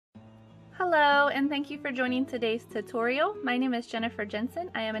Hello, and thank you for joining today's tutorial. My name is Jennifer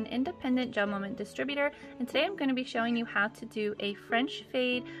Jensen. I am an independent GelMoment distributor, and today I'm going to be showing you how to do a French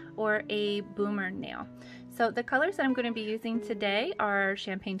fade or a boomer nail. So the colors that I'm going to be using today are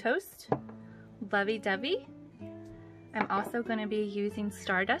Champagne Toast, Lovee Dovee. I'm also going to be using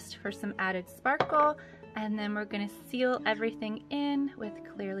Stardust for some added sparkle, and then we're going to seal everything in with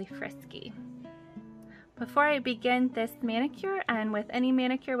Clearly Frisky. Before I begin this manicure, and with any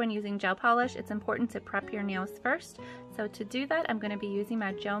manicure when using gel polish, it's important to prep your nails first. So to do that, I'm going to be using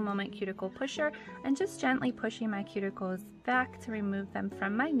my GelMoment cuticle pusher and just gently pushing my cuticles back to remove them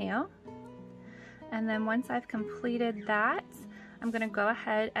from my nail. And then once I've completed that, I'm going to go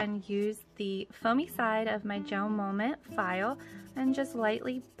ahead and use the foamy side of my GelMoment file and just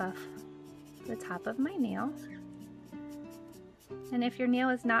lightly buff the top of my nail. And if your nail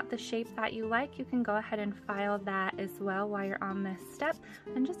is not the shape that you like, you can go ahead and file that as well while you're on this step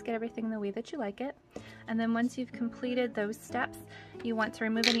and just get everything the way that you like it. And then once you've completed those steps, you want to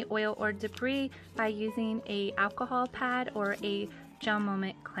remove any oil or debris by using an alcohol pad or a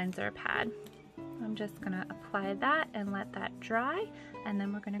GelMoment cleanser pad. I'm just going to apply that and let that dry, and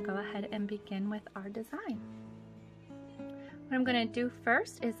then we're going to go ahead and begin with our design. What I'm going to do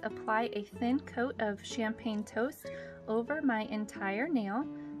first is apply a thin coat of Champagne Toast over my entire nail,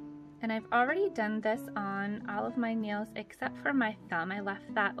 and I've already done this on all of my nails except for my thumb. I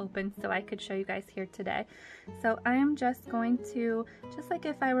left that open so I could show you guys here today. So I'm just going to, just like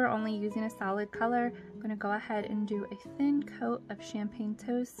if I were only using a solid color, I'm going to go ahead and do a thin coat of Champagne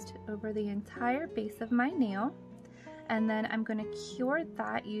Toast over the entire base of my nail, and then I'm going to cure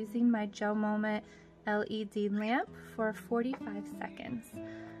that using my GelMoment LED lamp for 45 seconds.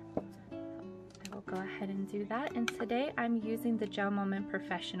 I will go ahead and do that, and today I'm using the GelMoment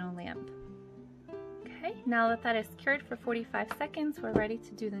Professional lamp. Okay, now that that is cured for 45 seconds, we're ready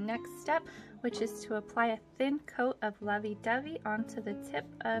to do the next step, which is to apply a thin coat of Lovee Dovee onto the tip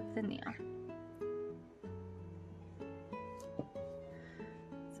of the nail.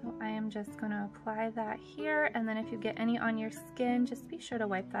 So I am just going to apply that here, and then if you get any on your skin, just be sure to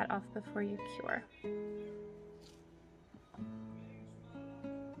wipe that off before you cure.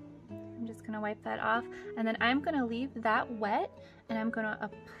 I'm just going to wipe that off, and then I'm going to leave that wet, and I'm going to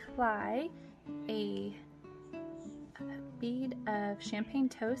apply a bead of Champagne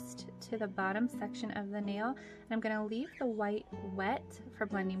Toast to the bottom section of the nail, and I'm going to leave the white wet for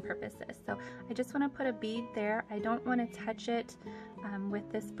blending purposes. So I just want to put a bead there. I don't want to touch it with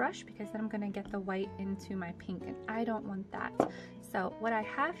this brush because then I'm going to get the white into my pink, and I don't want that. So what I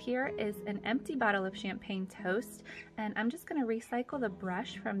have here is an empty bottle of Champagne Toast, and I'm just going to recycle the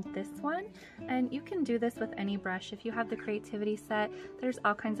brush from this one, and you can do this with any brush. If you have the creativity set, there's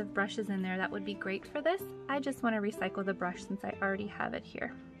all kinds of brushes in there that would be great for this. I just want to recycle the brush since I already have it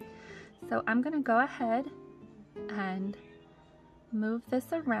here. So I'm going to go ahead and move this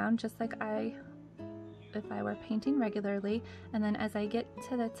around just like if I were painting regularly, and then as I get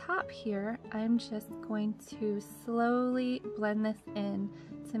to the top here, I'm just going to slowly blend this in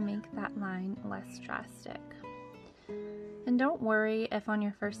to make that line less drastic. And don't worry if on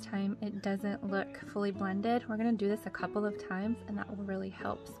your first time it doesn't look fully blended. We're going to do this a couple of times, and that will really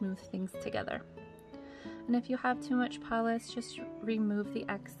help smooth things together. And if you have too much polish, just remove the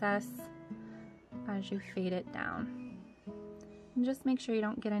excess as you fade it down. And just make sure you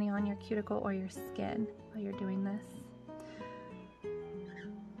don't get any on your cuticle or your skin while you're doing this.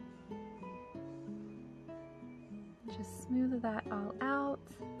 Just smooth that all out.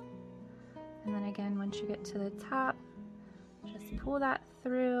 And then again, once you get to the top, just pull that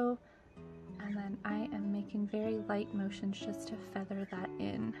through. And then I am making very light motions just to feather that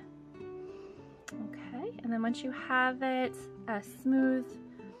in. Okay, and then once you have it a smooth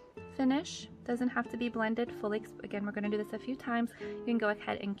finish, doesn't have to be blended fully. Again, we're going to do this a few times. You can go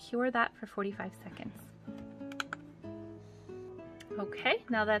ahead and cure that for 45 seconds. Okay,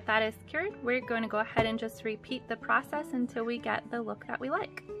 now that that is cured, we're going to go ahead and just repeat the process until we get the look that we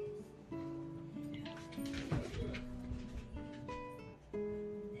like.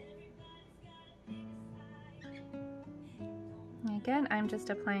 Again, I'm just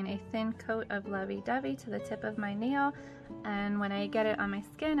applying a thin coat of Lovee Dovee to the tip of my nail, and when I get it on my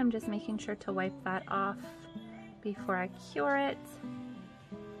skin, I'm just making sure to wipe that off before I cure it.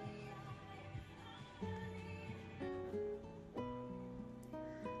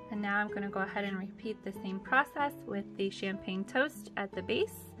 And now I'm going to go ahead and repeat the same process with the Champagne Toast at the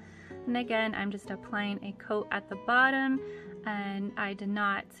base. And again, I'm just applying a coat at the bottom, and I did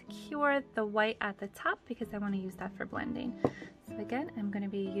not cure the white at the top because I want to use that for blending. So again, I'm going to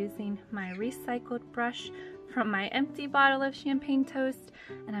be using my recycled brush from my empty bottle of Champagne Toast,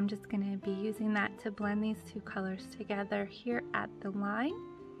 and I'm just going to be using that to blend these two colors together here at the line,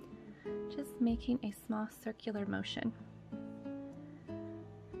 just making a small circular motion.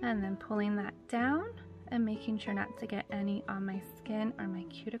 And then pulling that down and making sure not to get any on my skin or my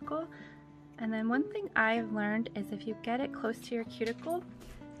cuticle. And then one thing I've learned is if you get it close to your cuticle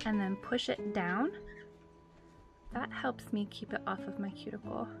and then push it down, that helps me keep it off of my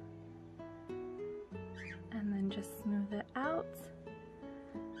cuticle. And then just smooth it out.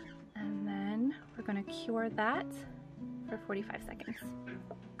 And then we're going to cure that for 45 seconds.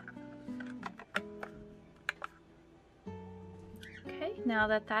 Okay, now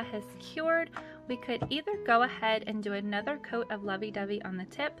that that has cured, we could either go ahead and do another coat of Lovee Dovee on the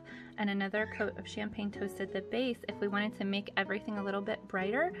tip and another coat of Champagne Toast at the base if we wanted to make everything a little bit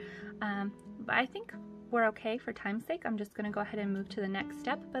brighter. But I think we're okay for time's sake. I'm just going to go ahead and move to the next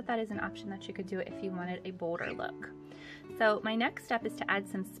step, but that is an option that you could do if you wanted a bolder look. So my next step is to add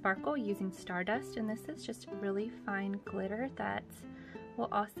some sparkle using Stardust, and this is just really fine glitter that will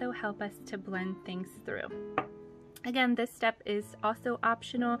also help us to blend things through. Again, this step is also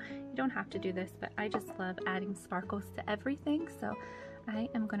optional. You don't have to do this, but I just love adding sparkles to everything. So I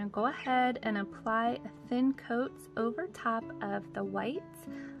am going to go ahead and apply a thin coat over top of the white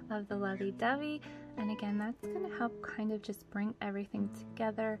of the Lovee Dovee. And again, that's going to help kind of just bring everything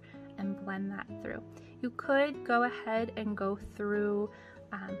together and blend that through. You could go ahead and go through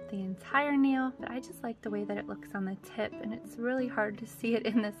the entire nail, but I just like the way that it looks on the tip, and it's really hard to see it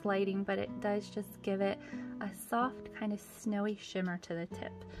in this lighting, but it does just give it a soft kind of snowy shimmer to the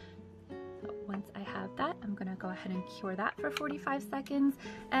tip. So once I have that, I'm going to go ahead and cure that for 45 seconds,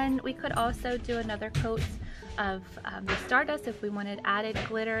 and we could also do another coat of the Stardust if we wanted added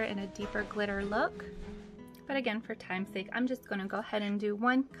glitter and a deeper glitter look. But again, for time's sake, I'm just going to go ahead and do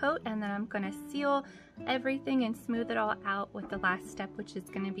one coat, and then I'm going to seal everything and smooth it all out with the last step, which is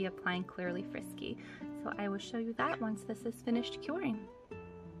going to be applying Clearly Frisky. So I will show you that once this is finished curing.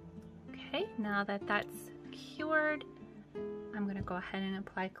 Okay, now that that's cured, I'm going to go ahead and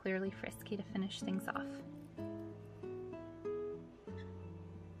apply Clearly Frisky to finish things off.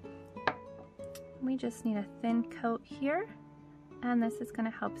 We just need a thin coat here, and this is going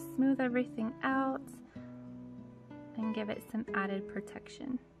to help smooth everything out and give it some added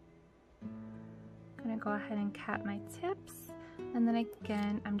protection. I'm going to go ahead and cap my tips, and then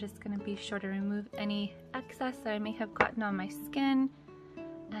again I'm just going to be sure to remove any excess that I may have gotten on my skin,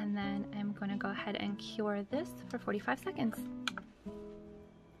 and then I'm going to go ahead and cure this for 45 seconds.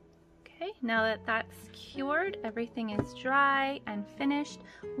 Okay, now that that's cured, everything is dry and finished.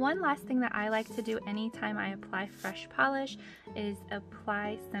 One last thing that I like to do anytime I apply fresh polish is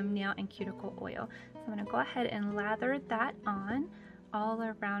apply some nail and cuticle oil. So I'm going to go ahead and lather that on all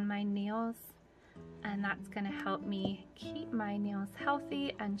around my nails, and that's going to help me keep my nails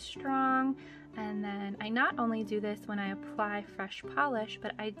healthy and strong. And then I not only do this when I apply fresh polish,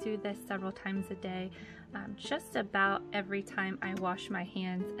 but I do this several times a day, just about every time I wash my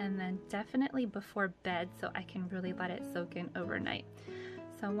hands, and then definitely before bed so I can really let it soak in overnight.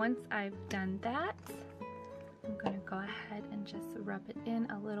 So once I've done that, I'm going to go ahead and just rub it in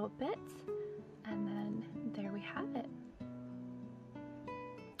a little bit, and then there we have it.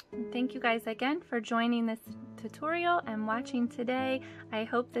 And thank you guys again for joining this tutorial and watching today. I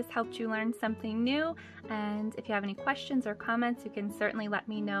hope this helped you learn something new, and if you have any questions or comments, you can certainly let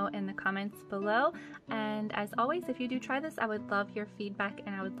me know in the comments below. And as always, if you do try this, I would love your feedback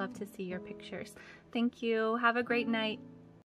and I would love to see your pictures. Thank you. Have a great night.